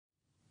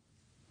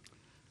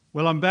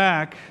Well, I'm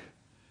back,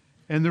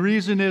 and the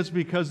reason is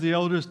because the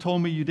elders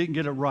told me you didn't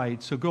get it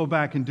right, so go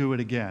back and do it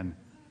again.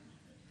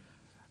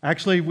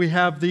 Actually, we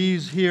have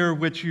these here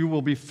which you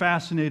will be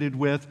fascinated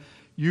with.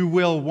 You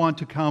will want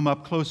to come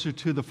up closer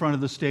to the front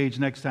of the stage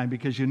next time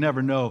because you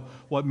never know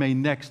what may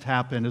next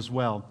happen as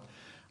well.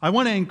 I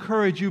want to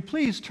encourage you,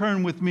 please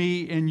turn with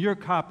me in your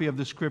copy of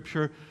the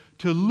Scripture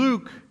to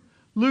Luke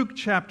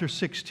chapter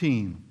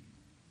 16.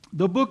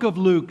 The book of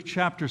Luke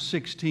chapter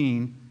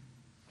 16.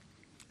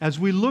 As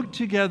we look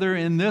together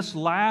in this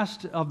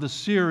last of the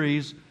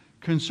series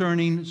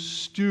concerning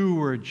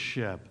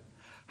stewardship,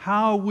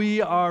 how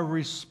we are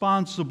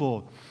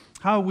responsible,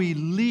 how we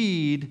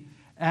lead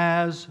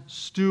as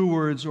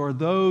stewards or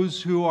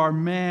those who are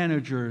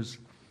managers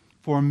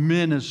for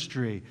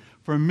ministry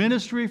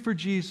for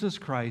Jesus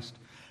Christ,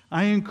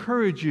 I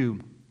encourage you,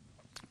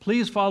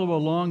 please follow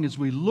along as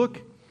we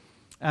look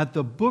at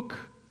the book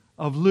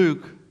of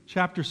Luke,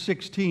 chapter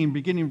 16,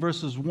 beginning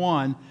verses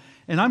 1.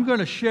 And I'm going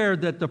to share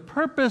that the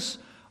purpose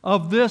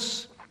of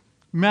this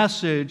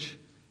message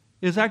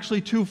is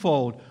actually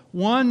twofold.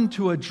 One,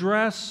 to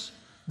address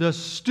the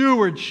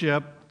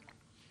stewardship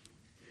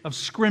of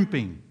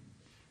scrimping,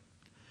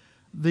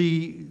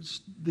 the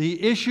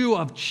issue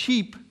of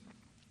cheap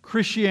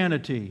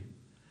Christianity,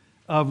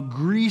 of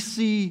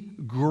greasy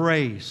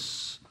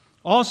grace,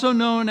 also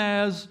known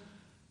as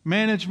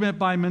management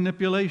by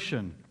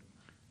manipulation,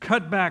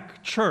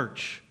 cutback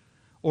church,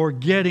 or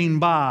getting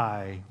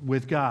by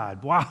with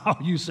God. Wow,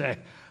 you say,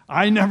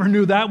 I never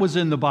knew that was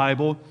in the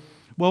Bible.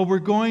 Well, we're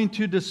going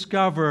to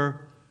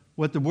discover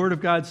what the Word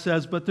of God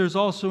says, but there's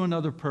also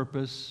another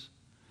purpose,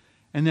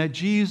 and that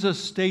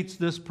Jesus states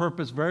this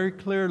purpose very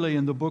clearly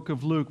in the book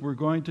of Luke. We're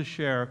going to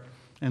share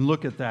and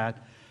look at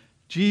that.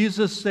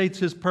 Jesus states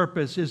his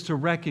purpose is to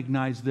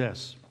recognize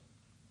this,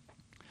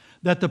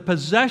 that the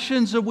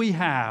possessions that we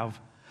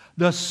have,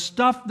 the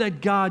stuff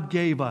that God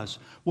gave us,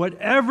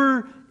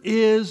 whatever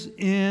is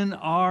in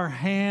our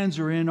hands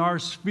or in our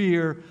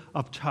sphere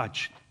of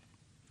touch,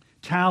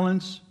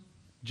 talents,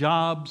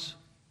 jobs,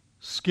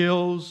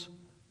 skills,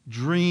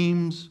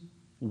 dreams,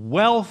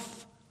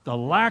 wealth, the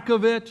lack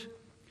of it,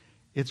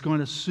 it's going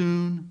to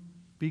soon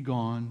be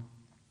gone,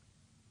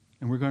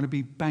 and we're going to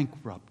be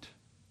bankrupt.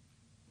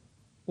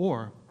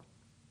 Or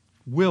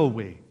will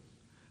we?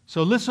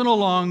 So listen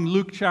along,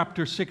 Luke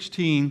chapter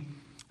 16,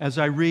 as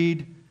I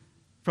read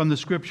from the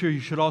Scripture. You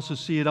should also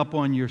see it up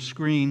on your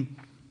screen.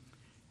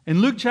 In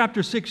Luke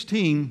chapter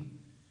 16,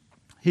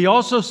 he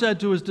also said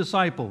to his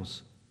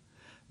disciples,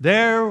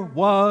 there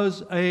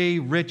was a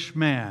rich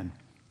man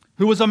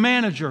who was a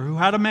manager, who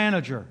had a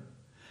manager,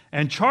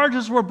 and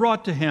charges were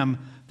brought to him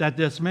that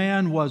this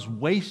man was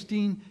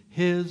wasting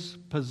his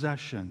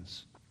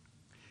possessions.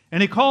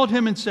 And he called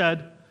him and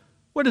said,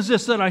 what is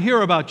this that I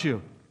hear about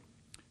you?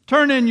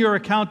 Turn in your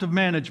account of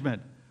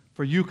management,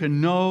 for you can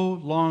no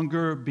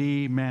longer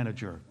be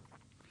manager.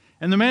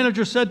 And the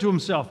manager said to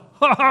himself,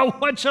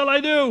 what shall I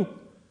do?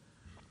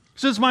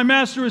 Since my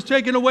master has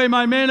taken away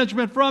my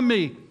management from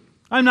me,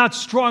 I'm not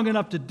strong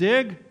enough to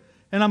dig,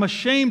 and I'm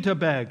ashamed to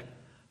beg.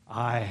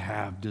 I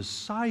have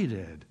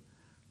decided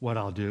what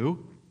I'll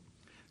do,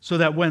 so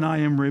that when I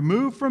am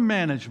removed from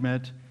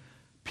management,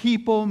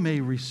 people may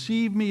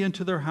receive me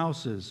into their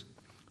houses.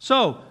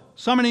 So,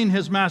 summoning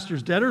his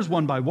master's debtors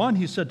one by one,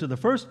 he said to the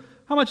first,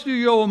 how much do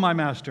you owe my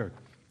master?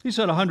 He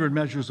said, 100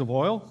 measures of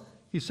oil.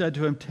 He said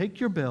to him,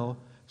 take your bill,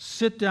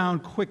 sit down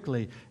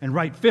quickly, and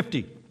write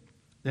 50.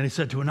 Then he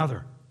said to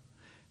another,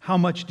 how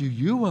much do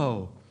you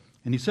owe?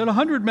 And he said,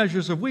 100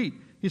 measures of wheat.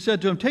 He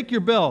said to him, take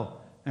your bill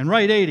and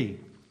write 80.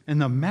 And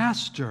the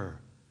master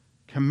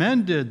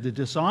commended the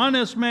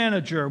dishonest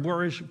manager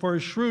for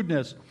his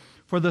shrewdness.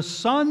 For the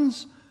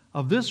sons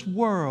of this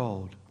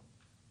world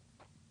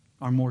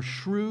are more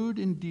shrewd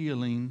in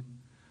dealing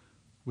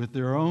with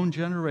their own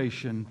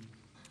generation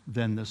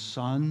than the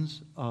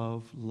sons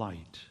of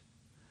light.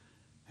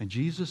 And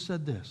Jesus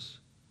said this,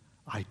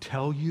 I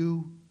tell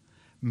you,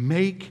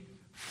 make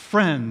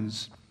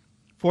friends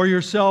for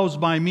yourselves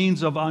by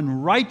means of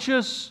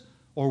unrighteous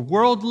or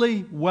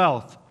worldly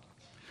wealth,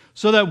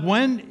 so that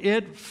when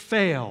it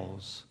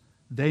fails,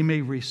 they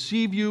may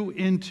receive you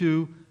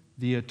into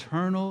the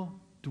eternal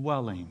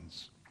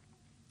dwellings.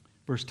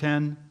 Verse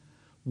 10,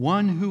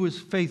 one who is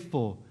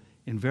faithful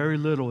in very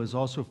little is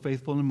also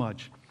faithful in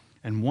much,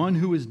 and one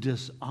who is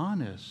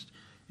dishonest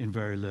in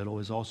very little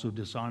is also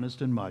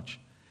dishonest in much.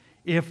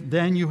 If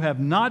then you have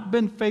not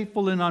been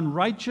faithful in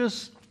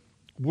unrighteous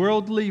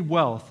worldly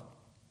wealth,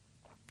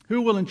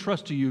 who will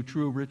entrust to you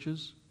true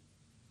riches?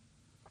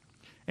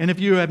 And if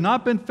you have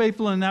not been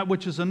faithful in that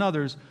which is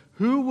another's,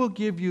 who will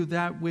give you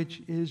that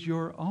which is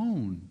your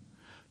own?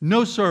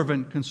 No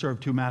servant can serve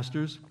two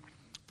masters,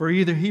 for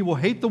either he will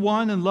hate the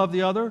one and love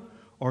the other,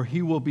 or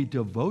he will be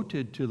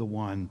devoted to the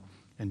one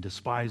and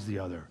despise the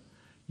other.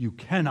 You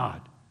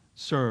cannot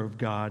serve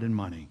God and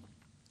money.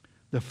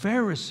 The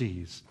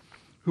Pharisees,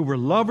 who were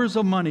lovers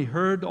of money,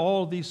 heard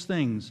all these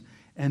things,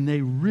 and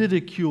they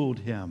ridiculed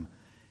him.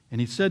 And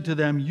he said to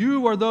them,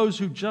 you are those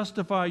who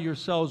justify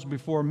yourselves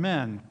before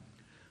men,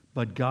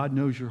 but God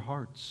knows your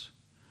hearts.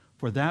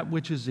 For that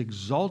which is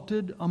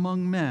exalted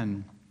among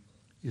men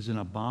is an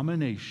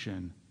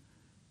abomination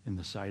in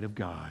the sight of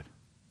God.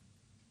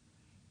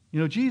 You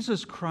know,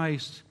 Jesus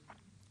Christ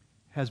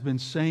has been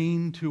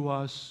saying to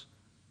us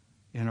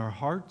in our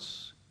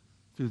hearts,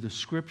 through the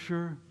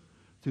Scripture,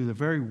 through the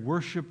very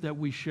worship that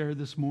we share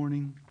this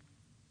morning,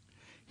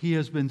 He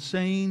has been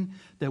saying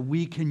that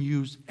we can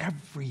use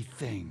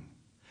everything.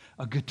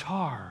 A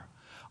guitar,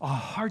 a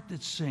heart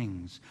that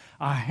sings,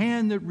 a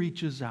hand that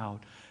reaches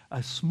out,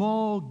 a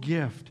small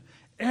gift,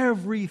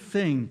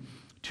 everything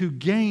to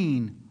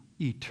gain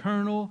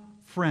eternal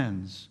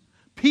friends,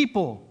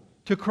 people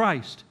to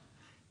Christ,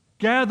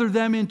 gather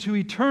them into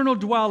eternal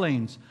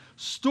dwellings,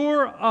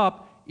 store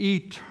up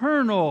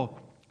eternal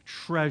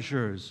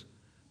treasures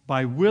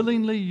by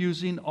willingly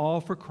using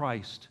all for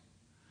Christ.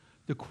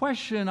 The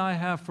question I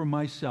have for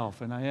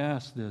myself, and I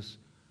ask this,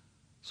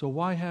 so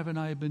why haven't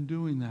I been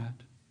doing that?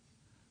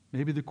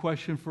 Maybe the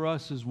question for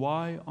us is,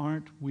 why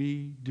aren't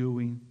we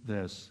doing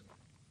this?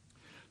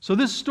 So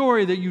this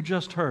story that you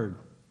just heard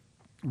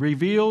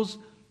reveals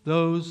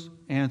those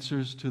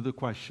answers to the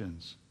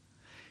questions.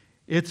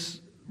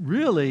 It's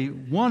really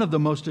one of the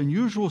most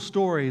unusual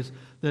stories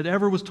that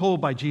ever was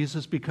told by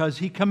Jesus, because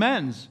He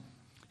commends,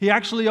 He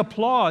actually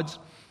applauds,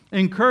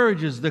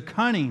 encourages the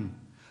cunning,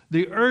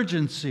 the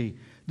urgency,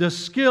 the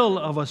skill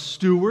of a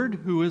steward,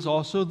 who is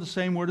also the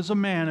same word as a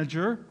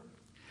manager,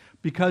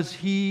 because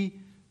he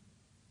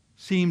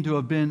seemed to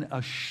have been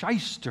a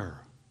shyster.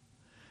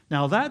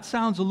 Now that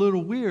sounds a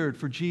little weird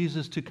for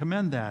Jesus to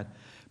commend that,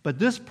 but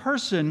this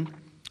person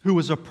who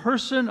was a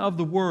person of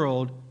the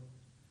world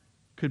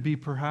could be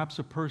perhaps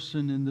a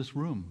person in this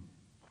room.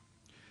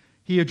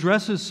 He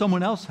addresses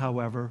someone else,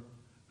 however,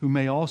 who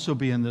may also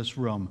be in this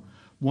room,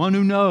 one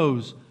who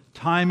knows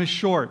time is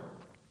short,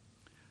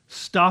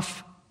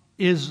 stuff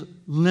is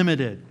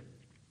limited,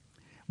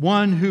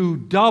 one who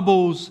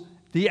doubles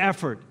the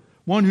effort,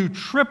 one who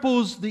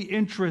triples the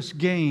interest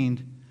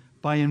gained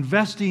by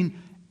investing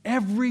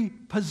every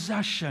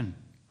possession,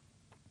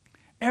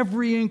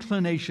 every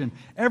inclination,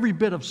 every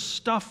bit of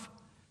stuff,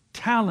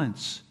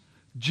 talents,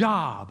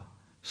 job,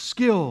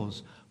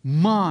 skills,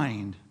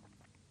 mind,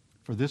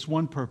 for this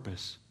one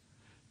purpose,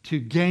 to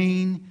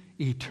gain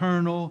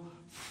eternal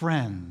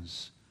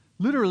friends.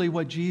 Literally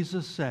what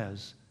Jesus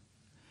says.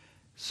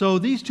 So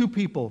these two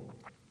people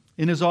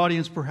in His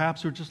audience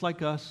perhaps are just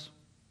like us.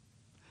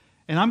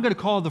 And I'm going to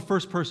call the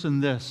first person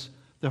this.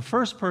 The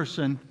first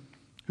person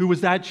who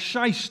was that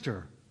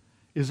shyster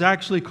is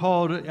actually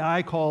called,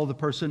 I call the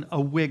person a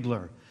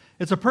wiggler.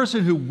 It's a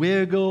person who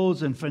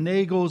wiggles and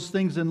finagles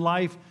things in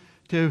life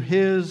to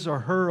his or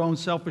her own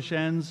selfish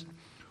ends.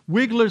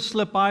 Wigglers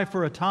slip by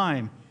for a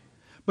time,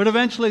 but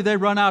eventually they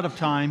run out of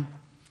time.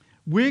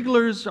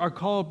 Wigglers are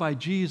called by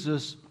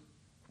Jesus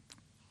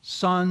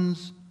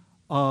sons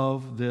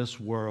of this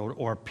world,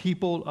 or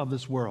people of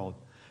this world.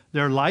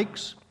 Their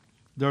likes,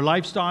 their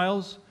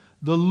lifestyles,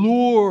 the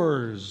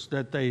lures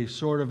that they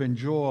sort of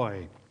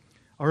enjoy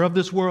are of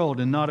this world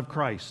and not of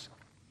Christ.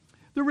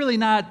 They're really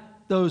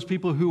not those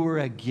people who are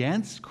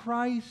against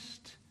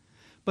Christ,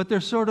 but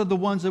they're sort of the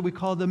ones that we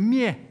call the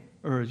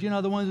meh-ers. You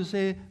know, the ones who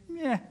say,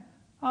 yeah,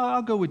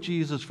 I'll go with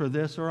Jesus for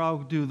this, or I'll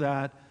do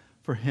that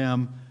for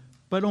Him,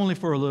 but only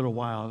for a little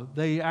while.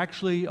 They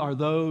actually are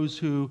those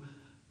who,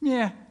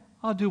 yeah,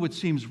 I'll do what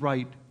seems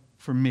right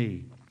for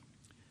me.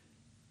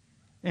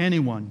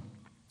 Anyone,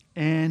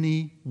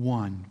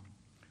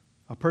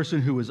 a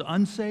person who is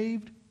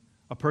unsaved,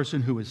 a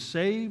person who is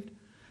saved,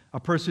 a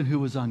person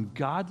who is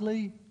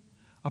ungodly,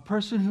 a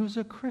person who is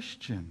a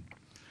Christian.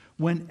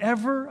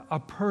 Whenever a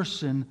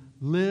person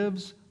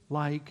lives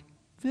like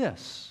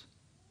this,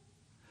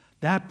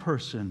 that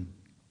person,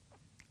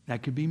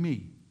 that could be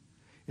me,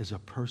 is a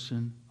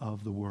person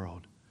of the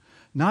world.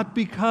 Not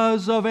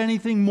because of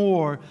anything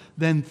more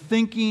than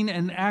thinking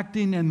and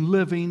acting and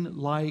living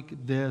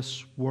like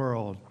this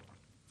world.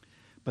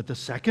 But the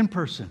second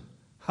person,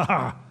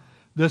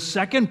 the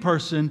second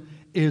person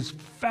is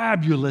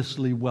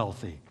fabulously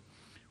wealthy.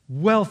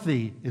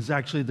 Wealthy is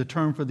actually the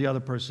term for the other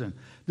person.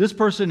 This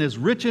person is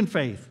rich in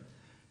faith,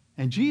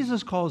 and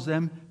Jesus calls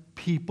them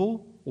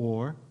people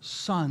or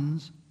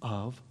sons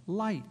of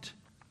light.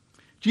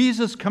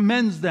 Jesus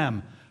commends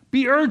them.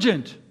 Be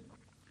urgent.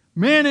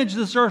 Manage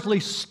this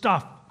earthly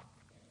stuff.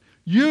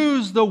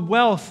 Use the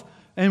wealth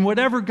and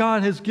whatever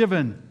God has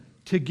given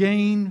to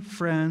gain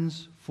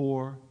friends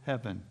for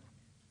heaven.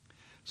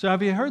 So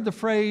have you heard the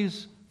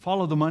phrase,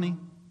 follow the money?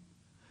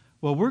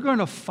 Well, we're going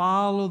to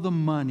follow the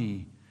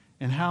money,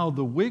 and how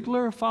the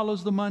wiggler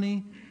follows the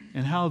money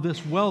and how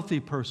this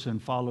wealthy person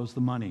follows the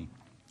money.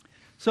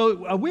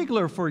 So a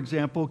wiggler, for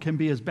example, can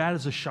be as bad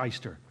as a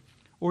shyster,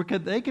 or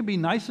they can be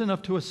nice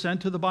enough to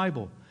assent to the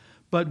Bible.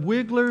 But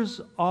wigglers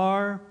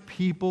are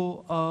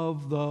people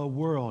of the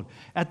world.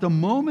 At the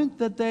moment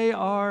that they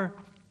are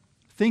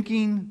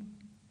thinking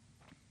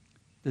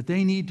that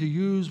they need to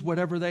use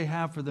whatever they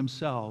have for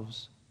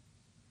themselves,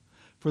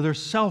 for their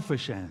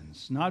selfish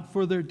ends, not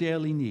for their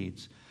daily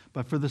needs,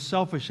 but for the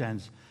selfish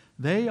ends,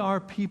 they are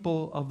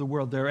people of the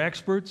world. They're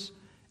experts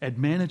at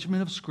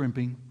management of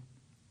scrimping.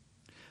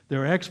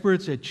 They're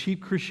experts at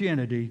cheap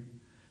Christianity,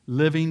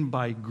 living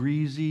by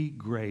greasy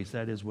grace.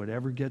 That is,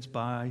 whatever gets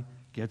by,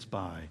 gets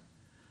by.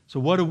 So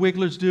what do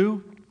wigglers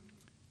do?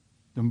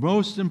 The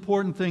most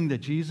important thing that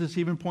Jesus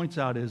even points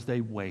out is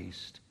they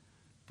waste.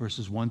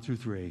 Verses 1 through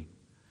 3.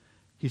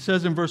 He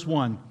says in verse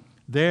 1,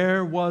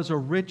 there was a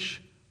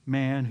rich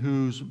man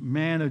whose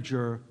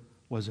manager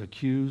was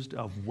accused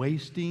of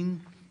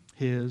wasting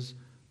his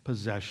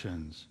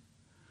possessions.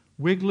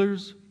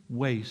 Wigglers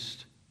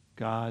waste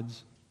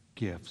God's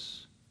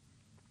gifts.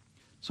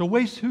 So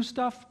waste whose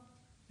stuff?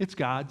 It's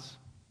God's.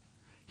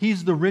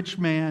 He's the rich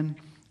man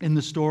in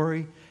the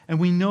story. And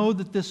we know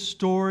that this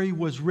story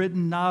was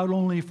written not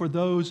only for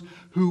those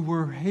who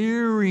were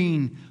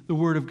hearing the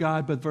Word of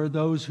God, but for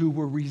those who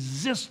were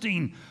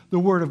resisting the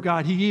Word of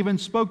God. He even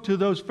spoke to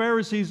those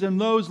Pharisees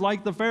and those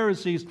like the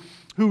Pharisees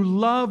who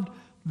loved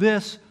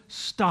this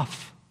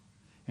stuff.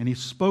 And he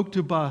spoke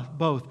to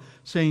both,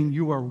 saying,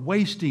 you are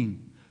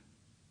wasting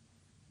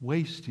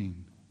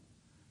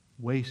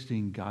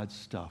God's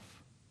stuff,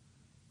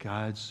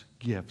 God's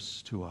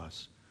gifts to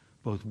us,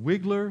 both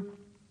Wigler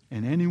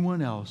and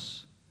anyone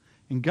else.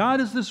 And God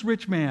is this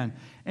rich man,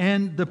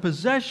 and the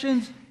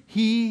possessions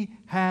he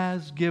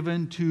has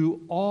given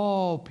to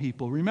all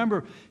people.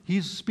 Remember,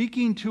 he's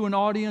speaking to an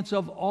audience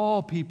of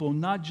all people,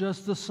 not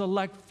just the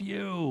select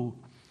few.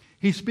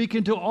 He's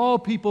speaking to all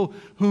people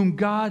whom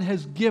God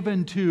has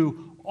given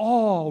to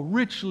all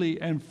richly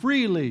and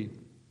freely.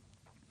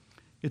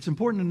 It's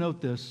important to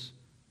note this,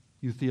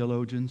 you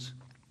theologians,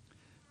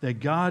 that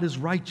God is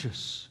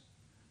righteous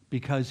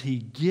because he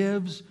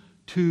gives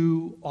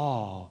to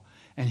all.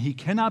 And he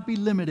cannot be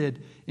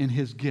limited in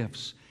his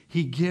gifts.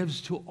 He gives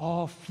to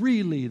all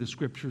freely, the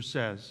Scripture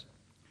says.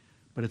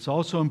 But it's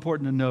also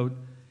important to note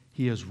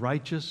he is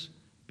righteous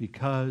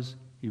because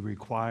he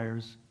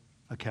requires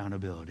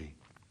accountability.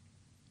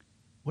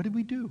 What did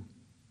we do?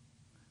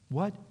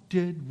 What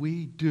did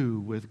we do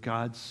with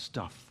God's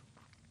stuff?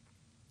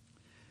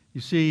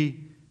 You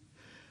see,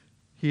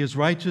 he is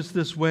righteous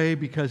this way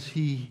because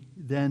he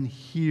then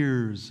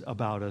hears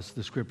about us,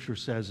 the Scripture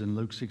says in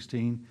Luke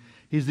 16.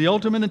 He's the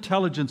ultimate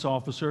intelligence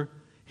officer.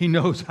 He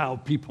knows how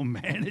people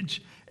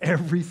manage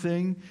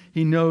everything.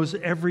 He knows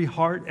every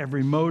heart,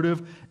 every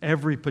motive,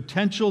 every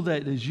potential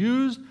that is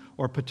used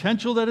or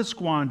potential that is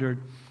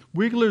squandered.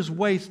 Wigglers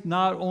waste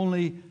not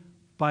only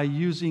by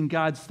using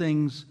God's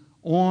things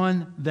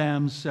on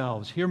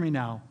themselves. Hear me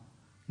now.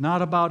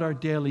 Not about our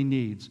daily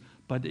needs,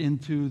 but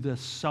into the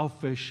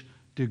selfish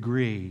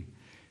degree.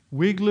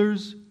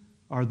 Wigglers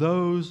are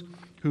those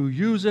who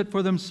use it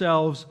for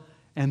themselves.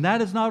 And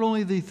that is not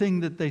only the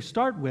thing that they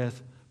start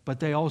with, but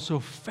they also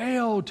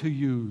fail to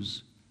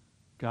use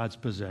God's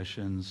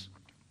possessions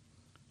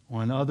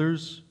on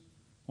others,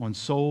 on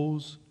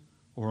souls,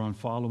 or on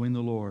following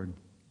the Lord.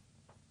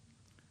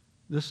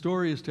 This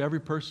story is to every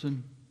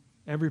person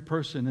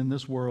in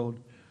this world,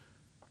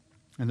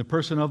 and the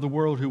person of the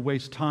world who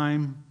wastes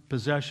time,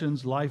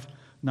 possessions, life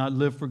not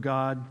lived for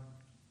God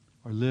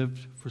or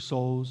lived for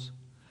souls.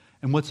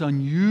 And what's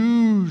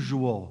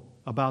unusual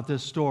about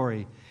this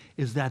story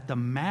is that the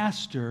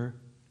master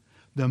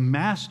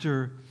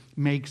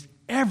makes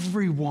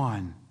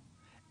everyone,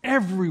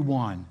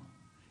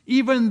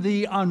 even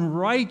the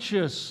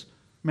unrighteous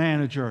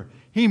manager,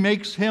 he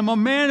makes him a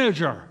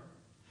manager.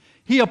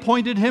 He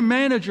appointed him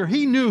manager.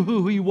 He knew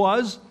who he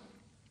was,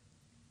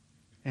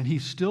 and he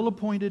still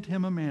appointed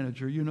him a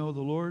manager. You know,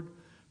 the Lord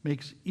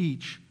makes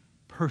each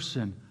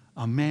person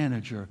a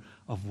manager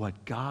of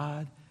what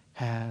God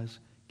has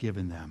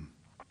given them,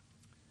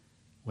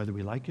 whether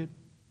we like it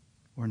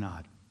or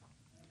not.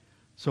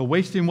 So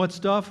wasting what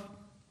stuff?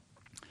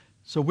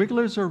 So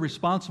wigglers are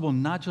responsible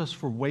not just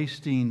for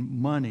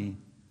wasting money,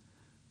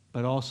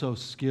 but also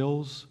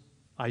skills,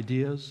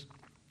 ideas,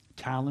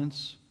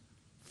 talents,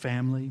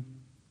 family,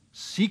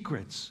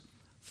 secrets,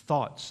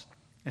 thoughts,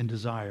 and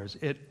desires.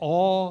 It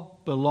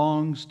all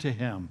belongs to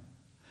him.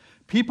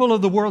 People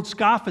of the world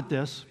scoff at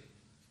this.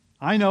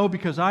 I know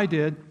because I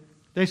did.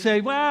 They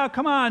say, well,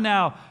 come on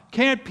now.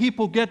 Can't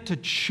people get to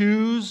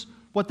choose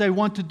what they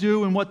want to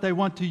do and what they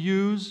want to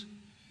use?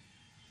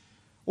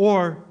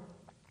 Or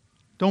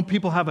don't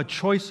people have a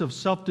choice of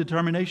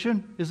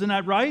self-determination? Isn't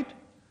that right?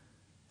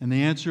 And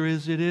the answer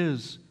is it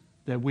is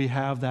that we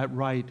have that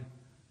right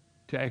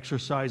to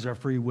exercise our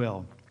free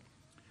will.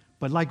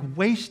 But like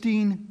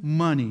wasting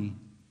money,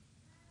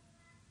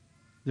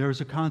 there is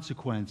a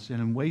consequence.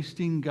 And in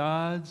wasting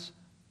God's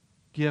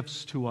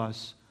gifts to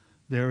us,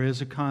 there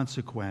is a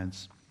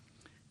consequence.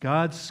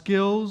 God's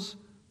skills,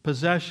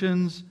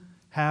 possessions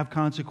have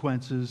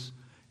consequences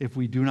if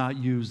we do not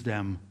use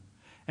them.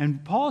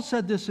 And Paul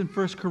said this in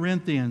 1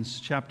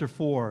 Corinthians chapter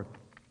 4.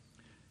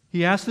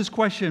 He asked this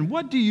question,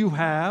 what do you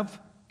have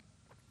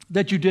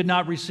that you did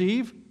not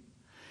receive?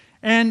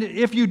 And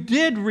if you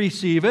did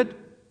receive it,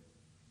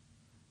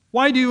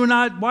 why do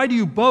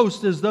you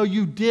boast as though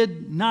you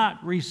did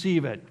not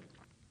receive it?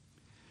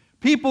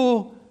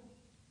 People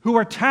who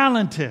are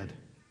talented,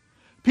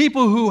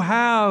 people who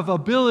have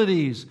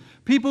abilities,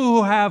 people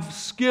who have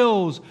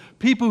skills,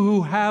 people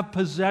who have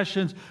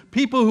possessions,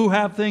 people who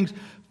have things,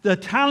 the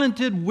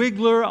talented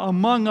wiggler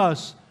among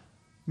us,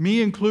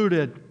 me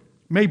included,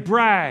 may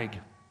brag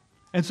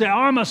and say,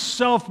 I'm a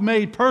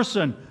self-made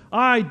person.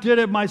 I did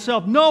it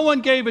myself. No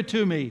one gave it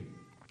to me.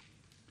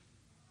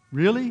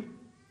 Really?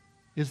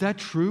 Is that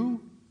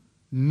true?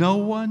 No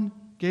one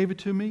gave it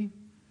to me?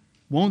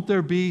 Won't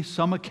there be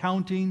some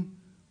accounting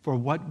for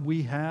what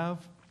we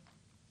have?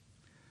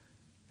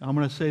 I'm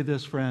going to say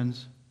this,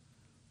 friends.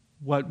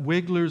 What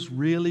wigglers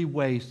really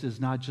waste is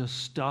not just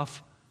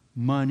stuff,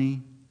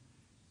 money.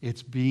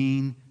 It's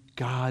being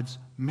God's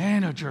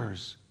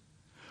managers.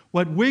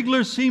 What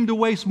wigglers seem to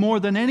waste more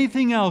than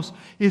anything else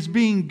is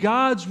being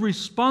God's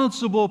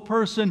responsible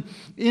person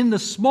in the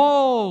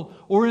small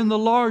or in the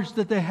large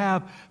that they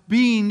have,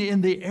 being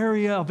in the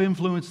area of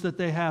influence that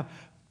they have,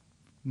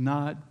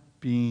 not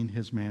being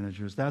His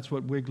managers. That's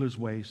what wigglers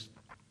waste.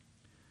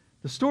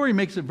 The story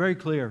makes it very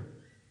clear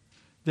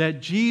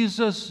that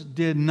Jesus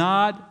did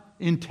not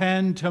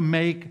intend to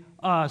make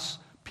us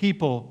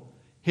people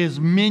His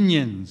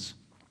minions.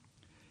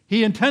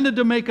 He intended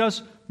to make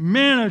us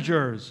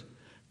managers.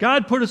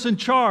 God put us in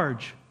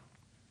charge.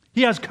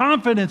 He has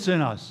confidence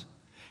in us.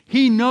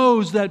 He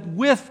knows that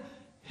with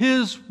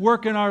His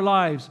work in our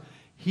lives,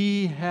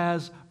 He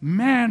has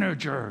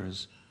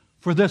managers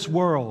for this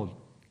world.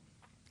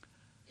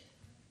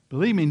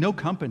 Believe me, no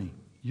company.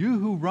 You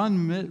who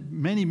run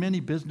many,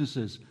 many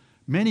businesses,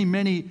 many,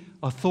 many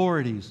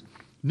authorities,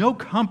 no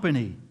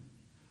company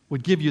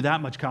would give you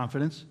that much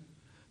confidence.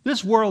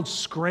 This world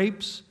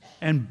scrapes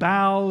and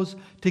bows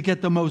to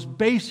get the most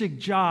basic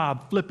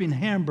job, flipping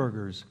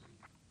hamburgers.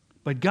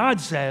 But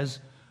God says,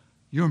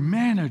 you're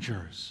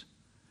managers.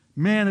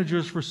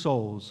 Managers for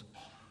souls.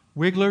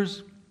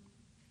 Wigglers,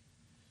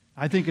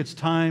 I think it's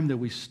time that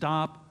we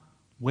stop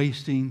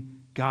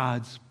wasting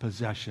God's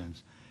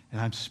possessions. And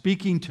I'm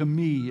speaking to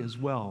me as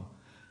well.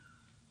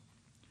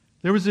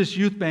 There was this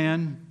youth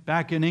band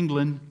back in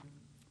England,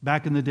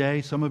 back in the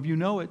day. Some of you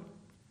know it.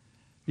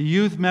 The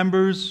youth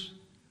members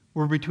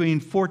were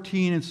between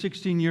 14 and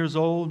 16 years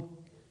old.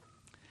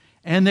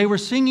 And they were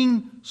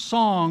singing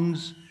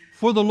songs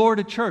for the Lord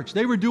at church.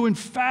 They were doing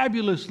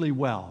fabulously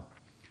well.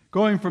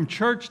 Going from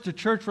church to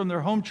church, from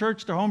their home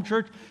church to home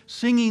church,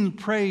 singing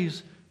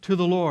praise to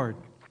the Lord.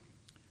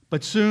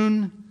 But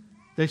soon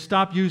they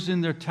stopped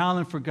using their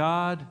talent for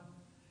God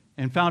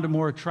and found it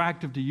more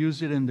attractive to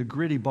use it in the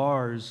gritty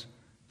bars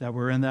that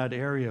were in that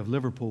area of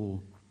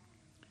Liverpool.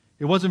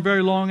 It wasn't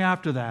very long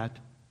after that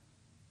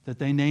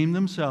they named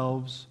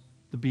themselves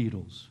the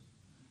Beatles.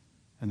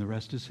 And the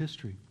rest is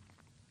history.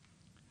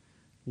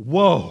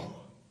 Whoa!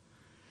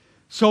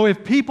 So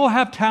if people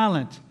have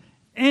talent,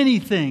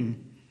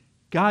 anything,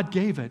 God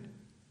gave it.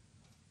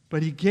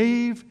 But He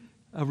gave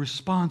a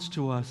response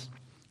to us.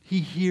 He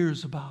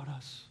hears about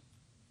us.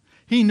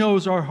 He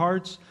knows our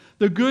hearts.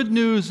 The good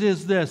news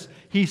is this: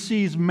 He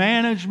sees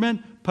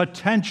management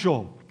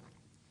potential.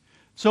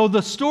 So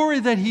the story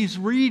that He's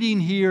reading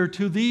here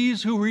to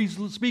these who He's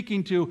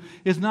speaking to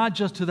is not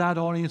just to that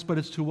audience, but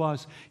it's to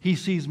us. He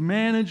sees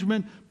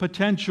management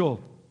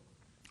potential.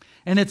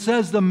 And it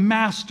says the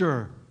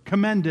Master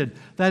commended.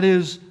 That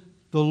is,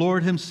 the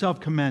Lord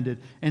Himself commended.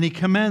 And He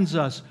commends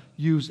us,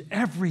 use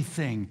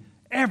everything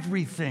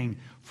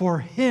for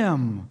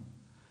Him.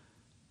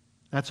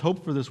 That's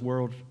hope for this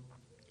world.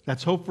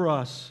 That's hope for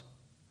us.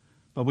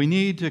 But we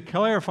need to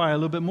clarify a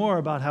little bit more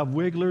about how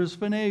wigglers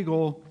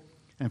finagle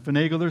and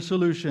finagle their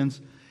solutions.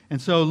 And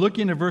so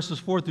looking at verses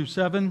 4 through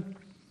 7,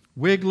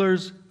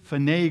 wigglers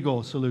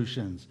finagle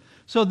solutions.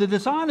 So the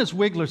dishonest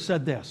wiggler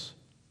said this.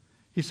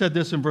 He said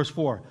this in verse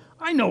 4.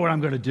 I know what I'm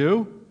going to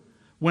do.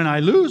 When I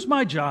lose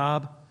my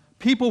job,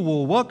 people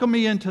will welcome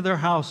me into their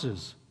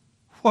houses.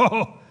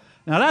 Whoa!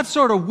 Now that's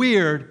sort of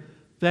weird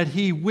that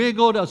he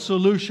wiggled a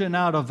solution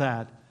out of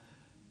that.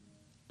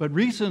 But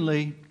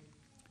recently,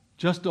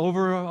 just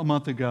over a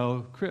month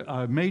ago,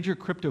 a major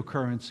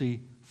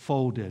cryptocurrency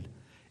folded.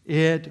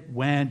 It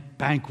went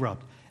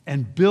bankrupt,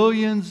 and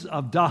billions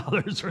of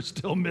dollars are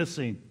still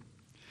missing.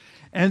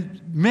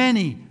 And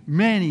many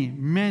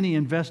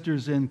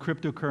investors in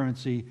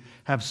cryptocurrency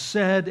have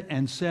said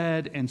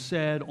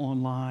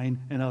online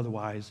and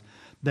otherwise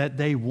that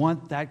they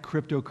want that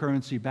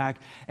cryptocurrency back,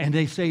 and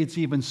they say it's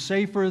even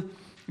safer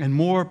and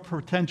more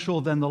potential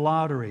than the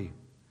lottery.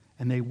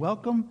 And they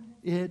welcome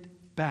it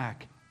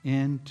back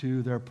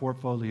into their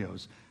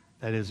portfolios,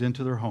 that is,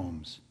 into their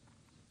homes,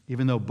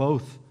 even though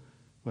both,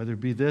 whether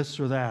it be this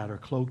or that, are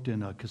cloaked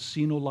in a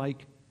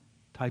casino-like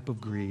type of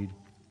greed.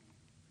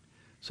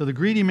 So the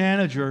greedy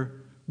manager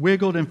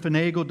wiggled and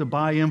finagled to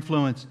buy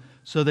influence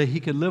so that he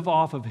could live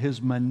off of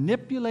his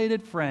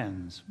manipulated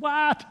friends.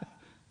 What?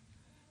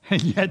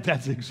 And yet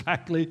that's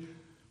exactly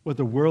what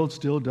the world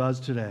still does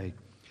today.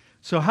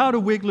 So how do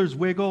wigglers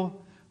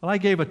wiggle? Well, I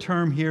gave a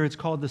term here. It's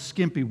called the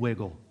skimpy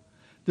wiggle.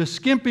 The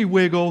skimpy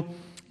wiggle,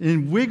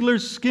 and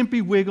wigglers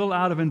skimpy wiggle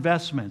out of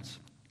investments.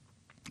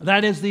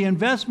 That is, the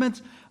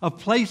investments of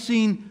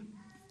placing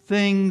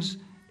things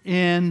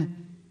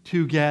in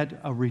to get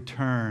a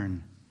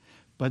return.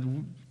 But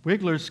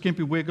wigglers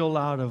skimpy wiggle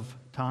out of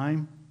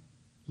time,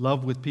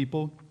 love with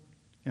people,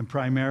 and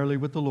primarily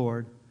with the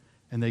Lord,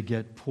 and they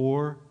get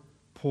poor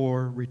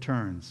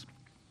returns.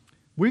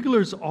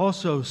 Wigglers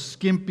also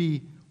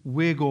skimpy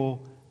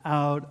wiggle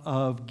out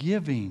of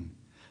giving,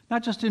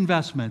 not just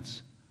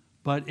investments,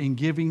 but in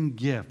giving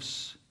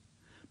gifts.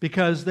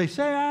 Because they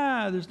say,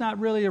 there's not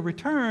really a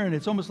return.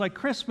 It's almost like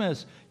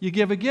Christmas. You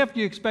give a gift,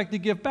 you expect to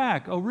give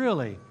back. Oh,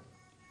 really?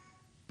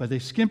 But they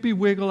skimpy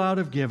wiggle out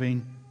of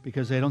giving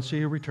because they don't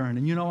see a return.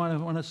 And you know what I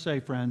want to say,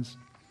 friends?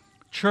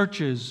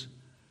 Churches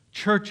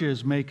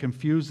may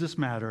confuse this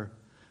matter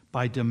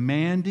by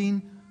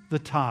demanding the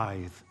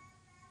tithe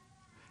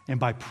and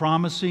by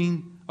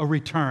promising a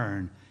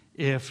return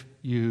if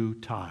you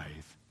tithe.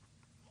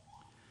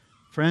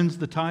 Friends,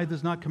 the tithe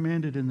is not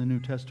commanded in the New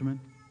Testament,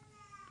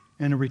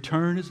 and a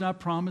return is not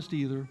promised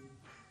either.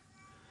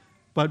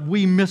 But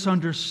we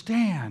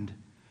misunderstand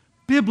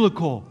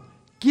biblical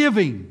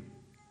giving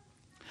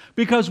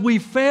because we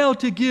fail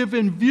to give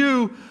in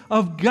view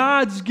of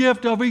God's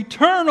gift of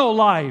eternal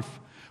life.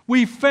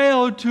 We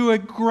fail to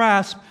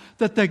grasp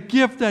that the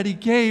gift that He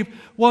gave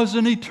was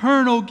an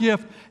eternal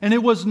gift, and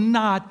it was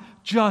not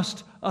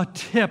just a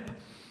tip.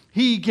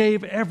 He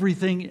gave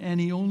everything, and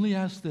He only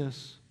asked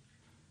this: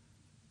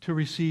 to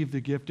receive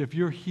the gift. If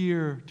you're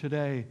here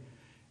today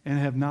and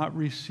have not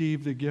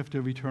received the gift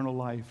of eternal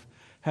life,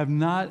 have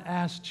not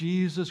asked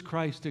Jesus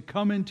Christ to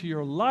come into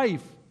your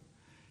life,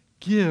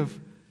 give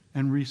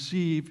and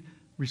receive,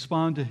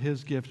 respond to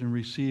His gift and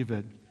receive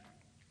it.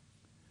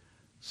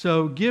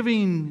 So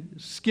giving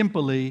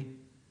skimpily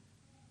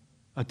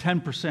a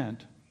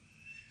 10%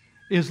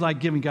 is like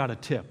giving God a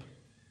tip.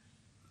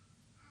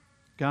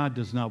 God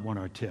does not want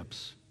our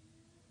tips.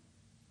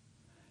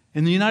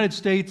 In the United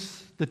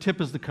States, the tip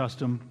is the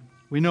custom.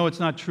 We know it's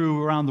not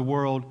true around the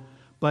world,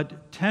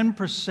 but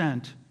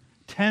 10%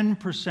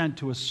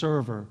 to a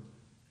server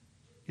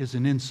is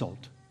an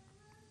insult,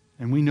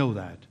 and we know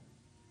that.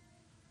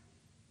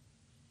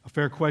 A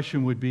fair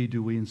question would be,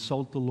 do we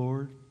insult the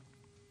Lord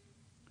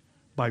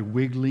by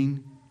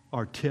wiggling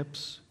our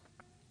tips?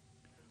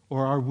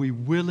 Or are we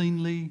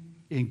willingly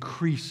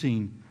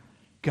increasing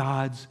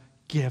God's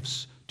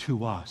gifts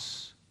to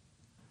us?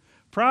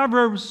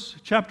 Proverbs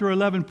chapter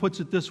 11 puts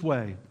it this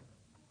way: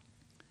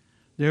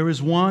 there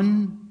is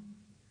one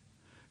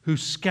who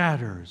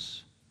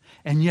scatters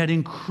and yet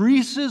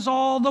increases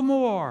all the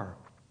more,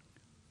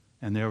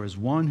 and there is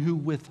one who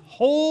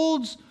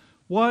withholds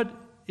what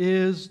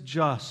is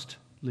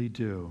justly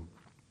due,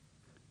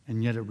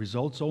 and yet it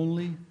results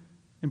only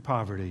in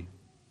poverty.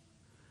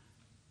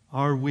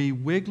 Are we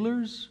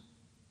wigglers?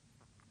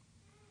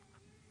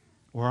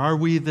 Or are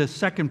we the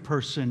second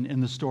person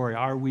in the story?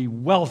 Are we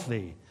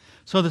wealthy?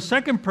 So the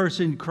second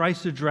person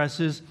Christ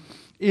addresses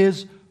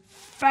is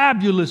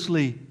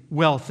fabulously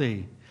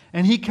wealthy.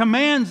 And He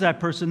commands that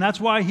person. That's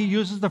why He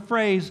uses the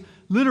phrase,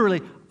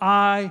 literally,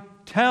 I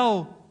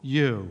tell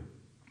you.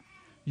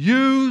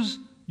 Use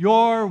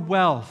your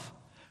wealth.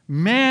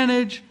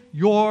 Manage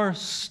your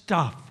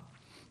stuff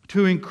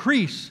to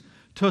increase,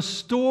 to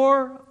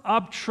store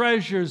up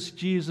treasures,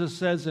 Jesus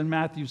says in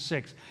Matthew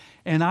 6.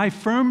 And I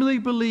firmly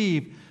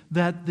believe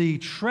that the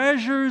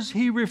treasures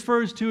He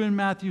refers to in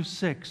Matthew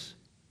 6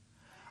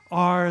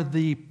 are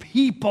the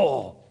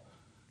people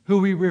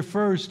who He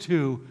refers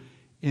to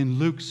in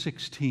Luke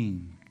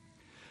 16.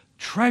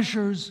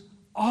 Treasures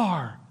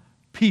are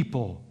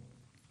people.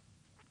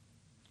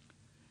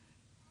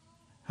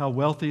 How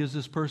wealthy is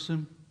this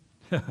person?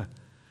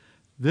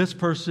 This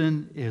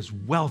person is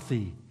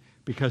wealthy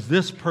because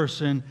this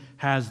person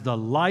has the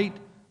light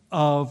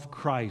of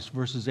Christ.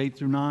 Verses 8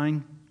 through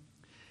 9.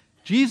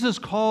 Jesus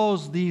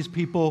calls these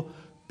people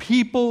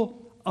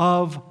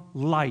of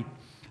light.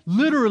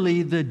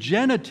 Literally, the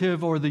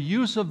genitive or the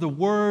use of the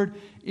word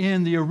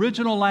in the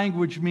original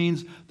language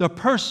means the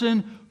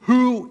person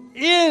who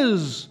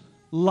is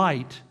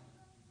light.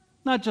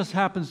 Not just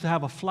happens to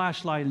have a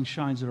flashlight and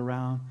shines it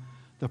around.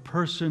 The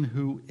person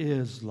who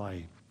is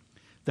light.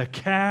 The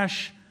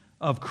cash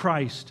of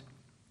Christ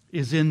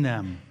is in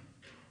them.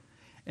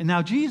 And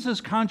now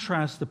Jesus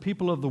contrasts the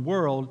people of the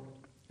world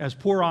as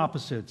polar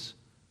opposites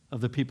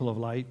of the people of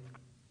light.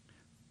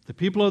 The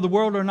people of the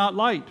world are not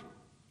light.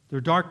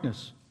 They're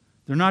darkness.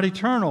 They're not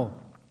eternal,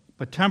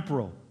 but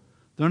temporal.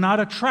 They're not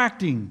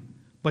attracting,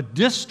 but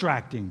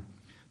distracting.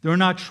 They're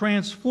not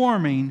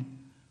transforming,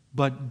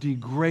 but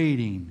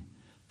degrading.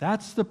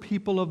 That's the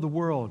people of the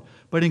world.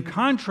 But in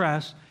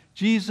contrast,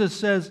 Jesus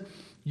says,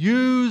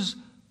 use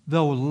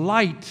the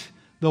light,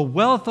 the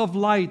wealth of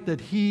light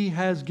that He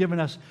has given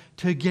us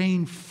to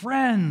gain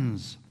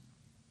friends.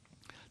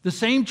 The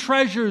same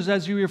treasures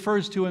as He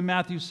refers to in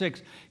Matthew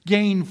 6.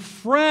 Gain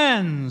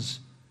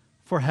friends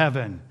for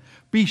heaven.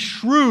 Be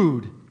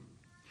shrewd.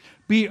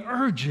 Be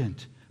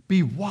urgent.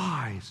 Be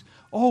wise.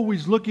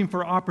 Always looking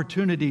for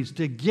opportunities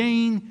to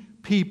gain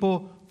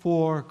people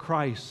for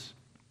Christ.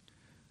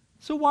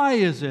 So why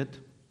is it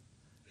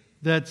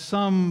that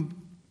some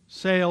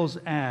sales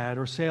ad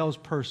or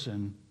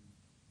salesperson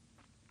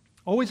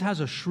always has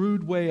a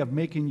shrewd way of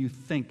making you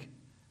think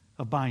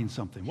of buying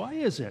something? Why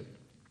is it?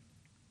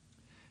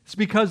 It's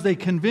because they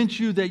convince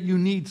you that you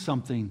need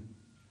something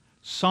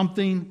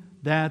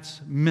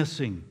that's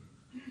missing.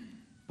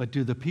 But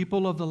do the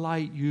people of the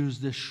light use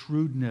this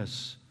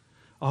shrewdness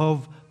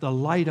of the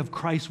light of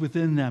Christ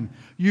within them,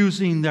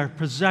 using their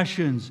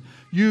possessions,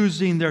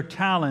 using their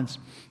talents,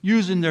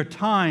 using their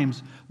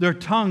times, their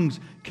tongues,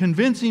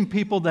 convincing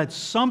people that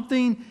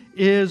something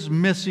is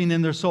missing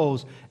in their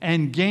souls,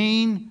 and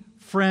gain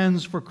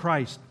friends for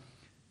Christ?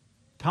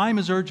 Time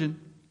is urgent.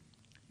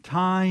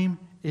 Time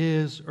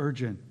is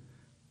urgent.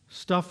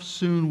 Stuff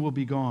soon will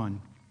be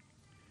gone.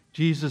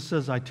 Jesus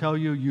says, I tell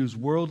you, use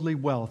worldly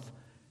wealth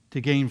to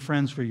gain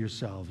friends for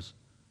yourselves,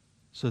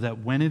 so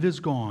that when it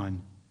is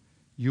gone,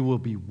 you will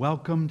be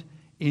welcomed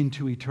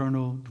into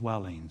eternal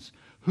dwellings.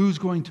 Who's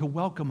going to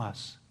welcome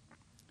us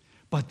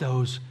but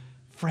those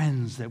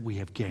friends that we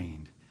have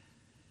gained?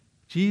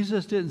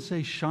 Jesus didn't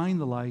say shine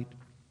the light.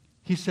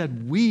 He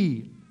said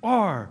we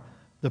are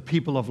the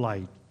people of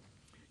light.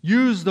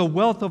 Use the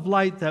wealth of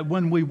light that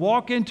when we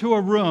walk into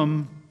a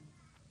room,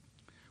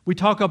 we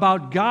talk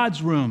about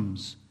God's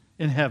rooms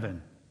in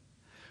heaven.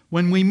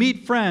 When we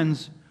meet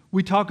friends,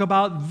 we talk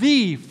about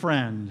the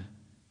friend,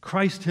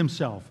 Christ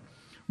himself.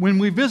 When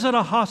we visit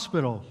a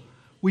hospital,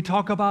 we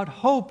talk about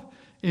hope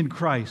in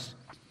Christ.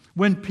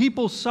 When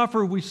people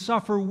suffer, we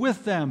suffer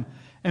with them,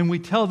 and we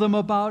tell them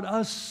about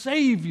a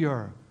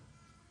Savior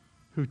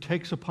who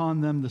takes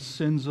upon them the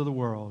sins of the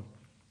world.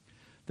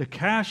 The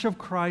cash of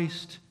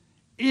Christ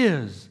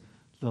is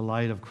the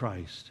light of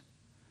Christ.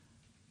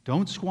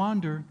 Don't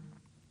squander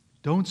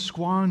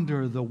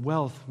the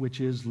wealth which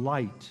is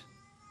light.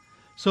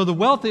 So the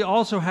wealthy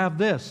also have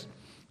this.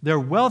 They're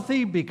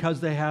wealthy because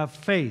they have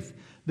faith.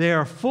 They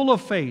are full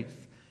of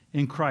faith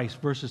in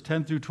Christ, verses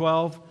 10 through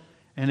 12.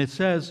 And it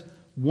says,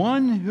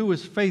 one who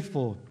is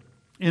faithful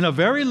in a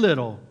very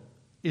little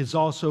is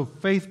also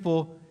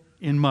faithful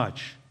in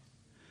much.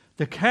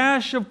 The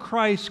cash of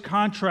Christ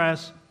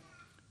contrasts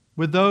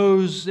with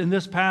those in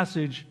this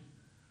passage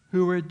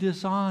who are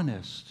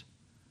dishonest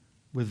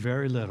with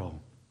very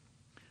little,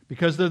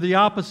 because they're the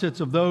opposites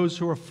of those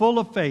who are full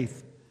of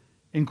faith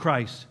in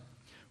Christ.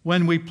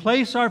 When we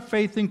place our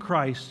faith in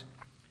Christ,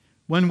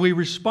 when we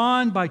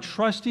respond by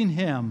trusting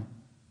Him,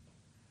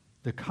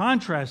 the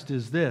contrast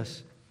is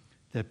this,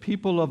 that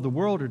people of the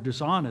world are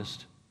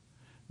dishonest.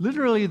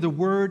 Literally, the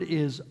word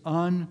is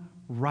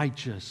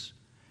unrighteous.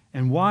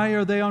 And why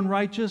are they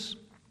unrighteous?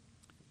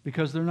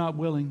 Because they're not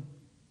willing.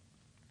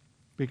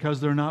 Because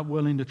they're not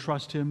willing to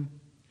trust Him,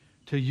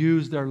 to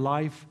use their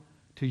life,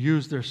 to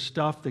use their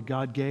stuff that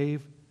God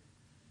gave.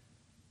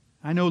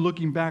 I know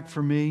looking back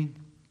for me,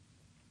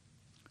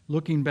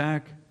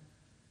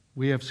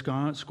 we have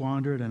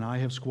squandered, and I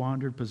have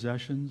squandered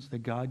possessions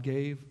that God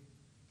gave.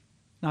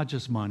 Not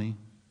just money,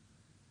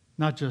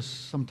 not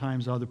just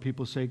sometimes other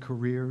people say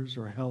careers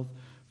or health,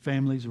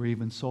 families, or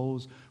even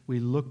souls.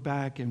 We look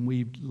back and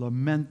we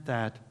lament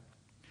that.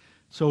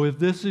 So if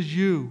this is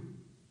you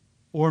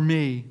or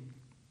me,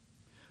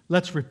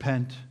 let's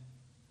repent.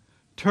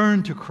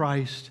 Turn to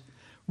Christ.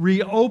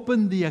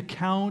 Reopen the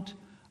account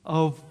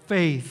of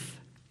faith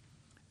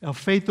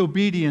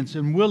obedience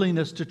and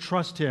willingness to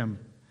trust Him.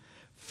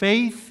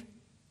 Faith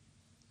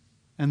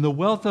and the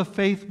wealth of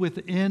faith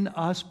within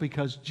us,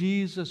 because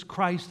Jesus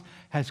Christ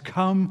has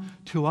come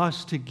to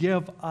us to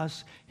give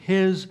us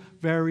His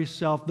very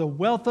self. The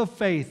wealth of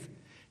faith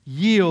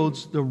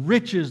yields the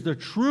riches, the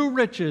true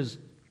riches,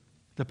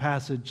 the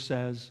passage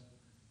says,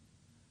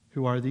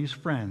 who are these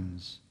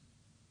friends,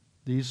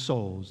 these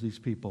souls, these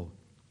people.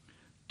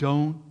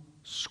 Don't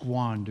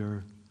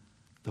squander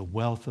the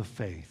wealth of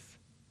faith.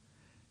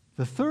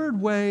 The third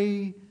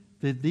way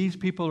that these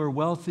people are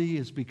wealthy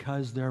is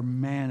because they're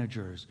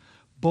managers,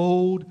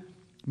 bold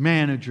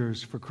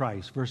managers for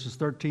Christ. Verses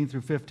 13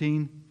 through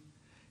 15.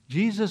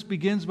 Jesus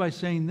begins by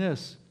saying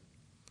this: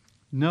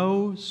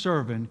 no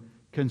servant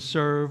can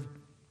serve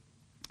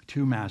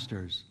two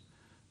masters.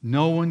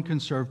 No one can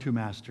serve two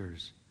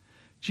masters.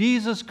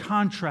 Jesus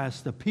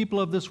contrasts the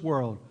people of this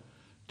world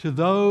to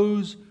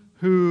those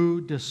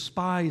who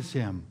despise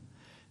Him.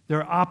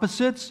 They're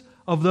opposites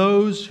of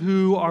those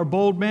who are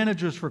bold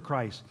managers for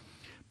Christ.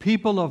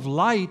 People of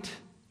light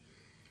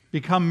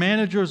become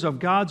managers of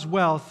God's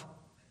wealth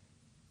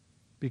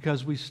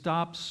because we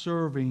stop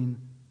serving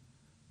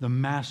the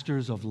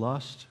masters of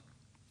lust,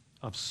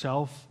 of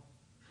self,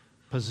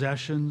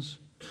 possessions,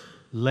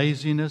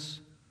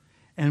 laziness,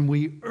 and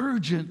we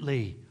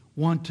urgently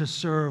want to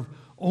serve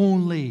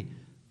only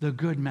the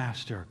good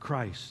master,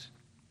 Christ.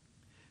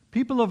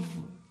 People of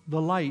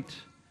the light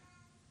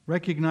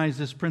recognize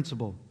this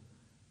principle.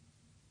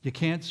 You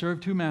can't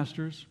serve two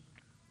masters,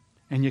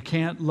 and you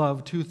can't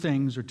love two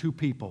things or two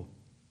people.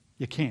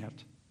 You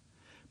can't.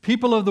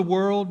 People of the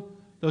world,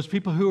 those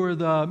people who are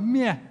the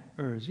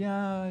meh-ers,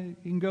 yeah, you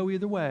can go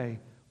either way,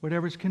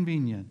 whatever's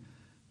convenient.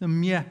 The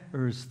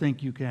meh-ers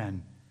think you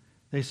can.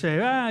 They say,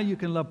 you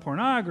can love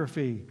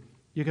pornography,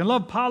 you can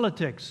love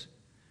politics,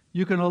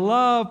 you can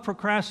love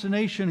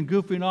procrastination and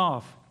goofing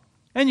off,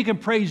 and you can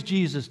praise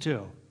Jesus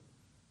too.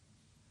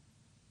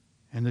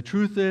 And the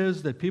truth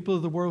is that people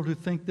of the world who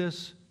think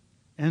this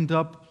end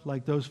up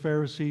like those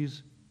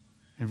Pharisees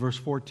in verse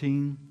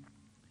 14.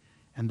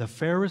 And the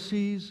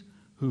Pharisees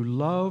who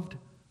loved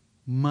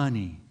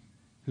money,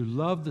 who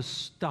loved the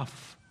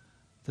stuff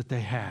that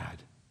they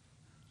had,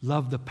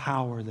 loved the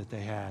power that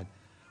they had,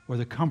 or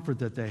the comfort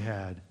that they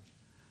had.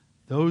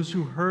 Those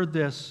who heard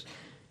this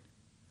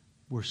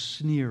were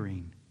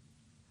sneering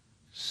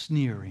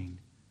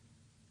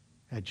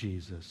at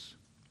Jesus.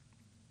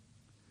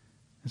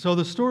 And so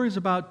the story is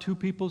about two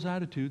people's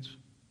attitudes.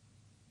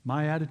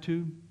 My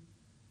attitude,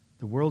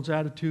 the world's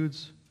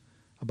attitudes,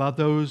 about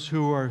those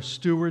who are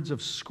stewards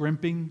of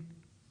scrimping,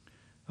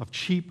 of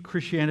cheap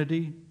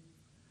Christianity,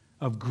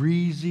 of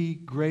greasy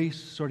grace,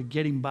 sort of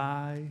getting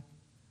by,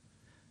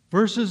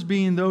 versus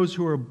being those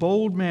who are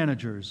bold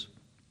managers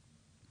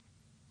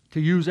to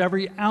use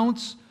every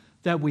ounce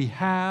that we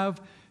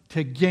have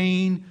to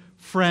gain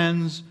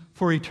friends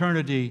for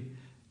eternity.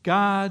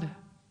 God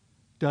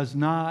does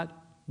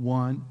not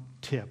want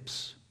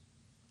tips.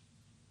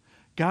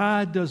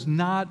 God does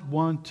not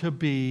want to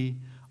be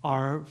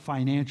our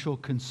financial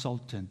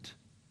consultant.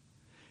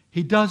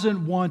 He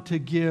doesn't want to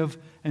give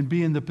and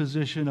be in the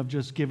position of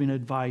just giving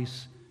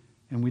advice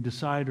and we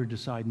decide or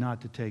decide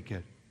not to take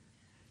it.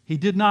 He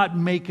did not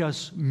make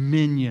us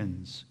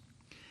minions.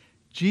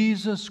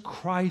 Jesus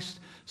Christ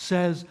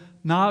says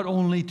not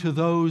only to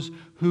those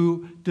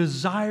who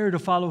desire to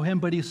follow Him,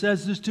 but He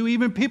says this to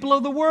even people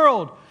of the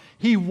world.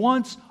 He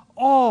wants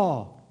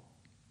all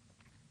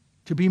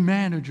to be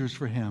managers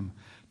for Him,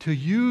 to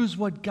use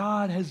what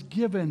God has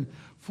given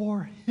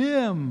for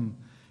Him.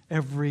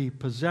 Every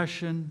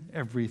possession,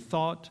 every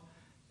thought,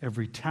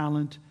 every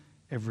talent,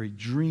 every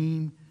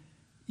dream,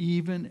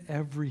 even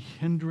every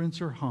hindrance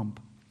or hump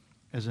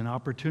as an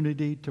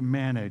opportunity to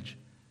manage,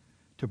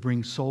 to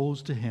bring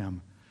souls to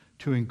Him,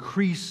 to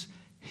increase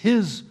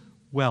His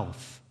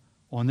wealth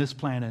on this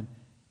planet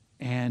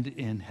and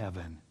in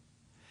heaven.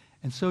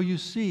 And so you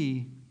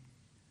see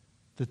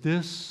that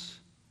this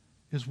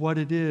is what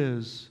it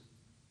is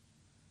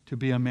to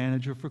be a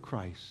manager for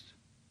Christ.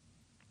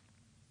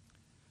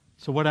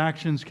 So what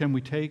actions can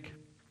we take?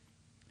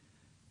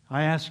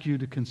 I ask you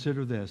to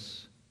consider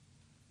this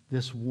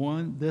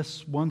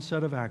one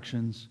set of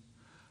actions.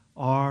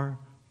 Are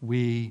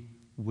we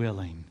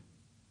willing?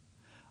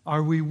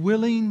 Are we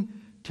willing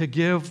to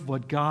give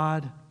what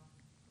God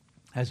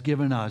has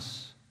given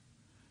us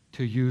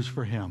to use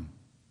for Him?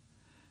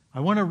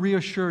 I want to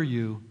reassure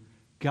you,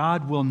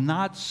 God will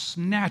not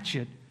snatch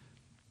it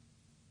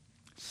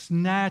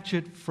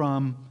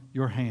from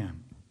your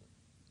hand.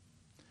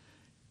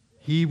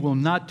 He will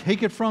not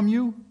take it from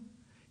you.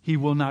 He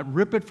will not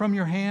rip it from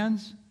your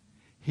hands.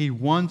 He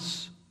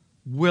wants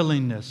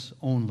willingness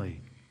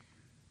only.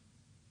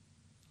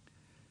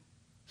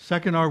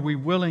 Second, are we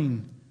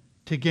willing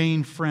to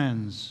gain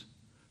friends?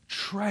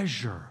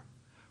 Treasure,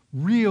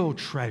 real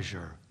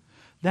treasure,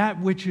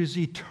 that which is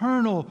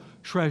eternal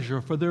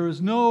treasure, for there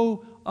is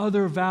no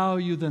other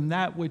value than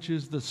that which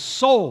is the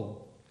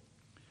soul.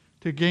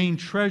 To gain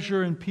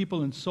treasure in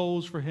people and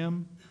souls for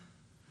Him.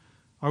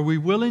 Are we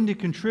willing to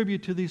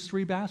contribute to these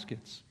three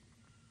baskets?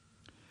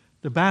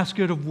 The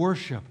basket of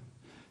worship,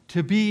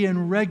 to be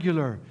in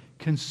regular,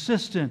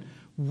 consistent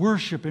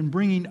worship and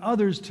bringing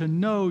others to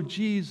know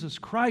Jesus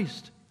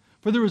Christ.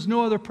 For there is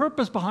no other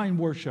purpose behind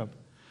worship.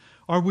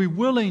 Are we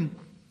willing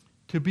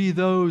to be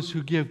those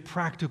who give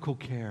practical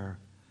care,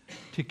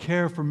 to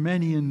care for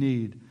many in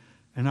need?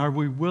 And are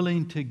we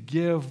willing to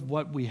give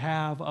what we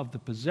have of the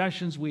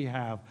possessions we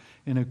have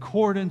in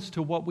accordance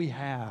to what we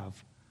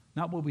have,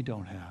 not what we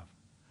don't have,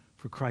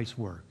 for Christ's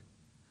work?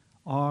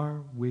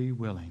 Are we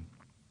willing?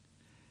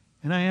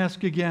 And I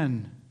ask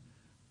again,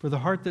 for the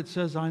heart that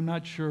says, I'm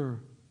not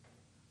sure,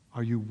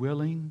 are you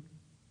willing?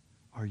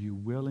 Are you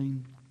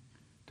willing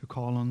to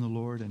call on the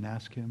Lord and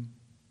ask Him?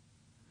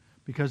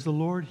 Because the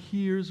Lord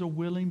hears a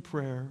willing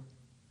prayer.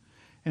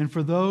 And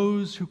for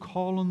those who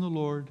call on the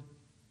Lord,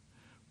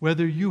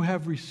 whether you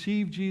have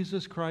received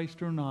Jesus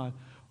Christ or not,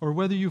 or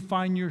whether you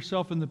find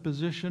yourself in the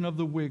position of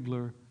the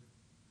wiggler,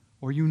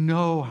 or you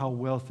know how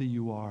wealthy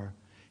you are,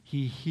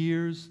 He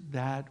hears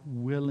that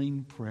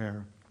willing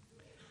prayer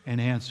and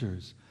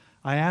answers.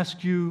 I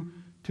ask you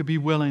to be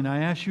willing.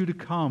 I ask you to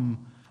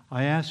come.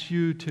 I ask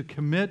you to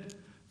commit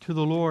to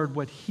the Lord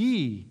what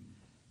He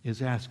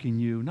is asking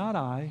you, not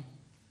I,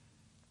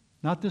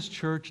 not this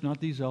church, not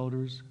these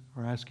elders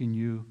are asking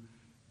you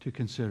to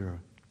consider.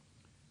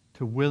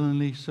 To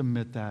willingly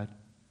submit that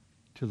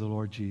to the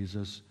Lord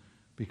Jesus,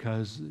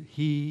 because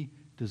He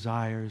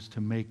desires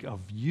to make of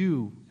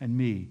you and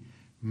me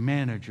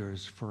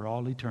managers for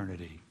all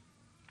eternity.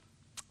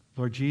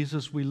 Lord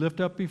Jesus, we lift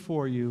up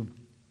before You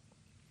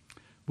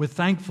with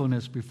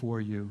thankfulness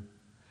before You,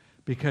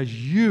 because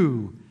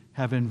You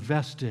have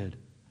invested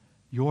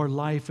Your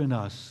life in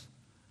us,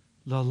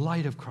 the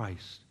light of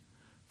Christ,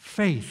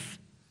 faith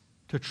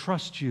to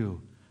trust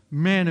You,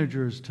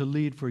 managers to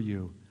lead for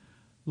You.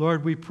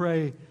 Lord, we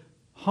pray,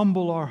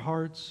 humble our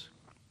hearts,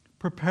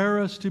 prepare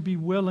us to be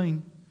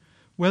willing,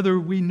 whether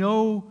we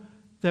know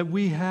that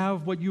we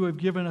have what You have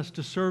given us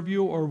to serve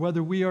You or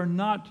whether we are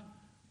not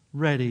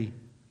ready.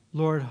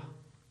 Lord,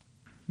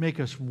 make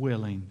us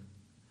willing.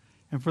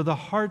 And for the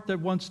heart that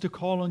wants to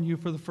call on You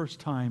for the first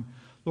time,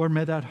 Lord,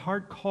 may that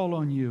heart call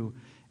on You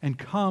and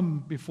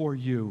come before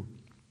You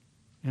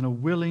and a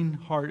willing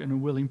heart and a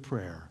willing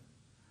prayer.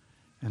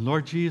 And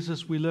Lord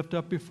Jesus, we lift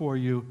up before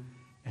you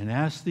and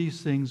ask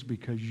these things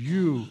because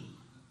you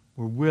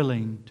were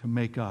willing to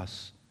make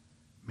us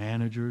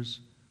managers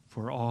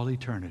for all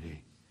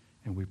eternity.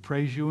 And we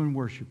praise you and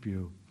worship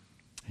you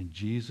in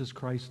Jesus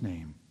Christ's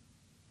name.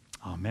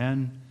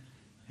 Amen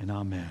and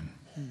amen.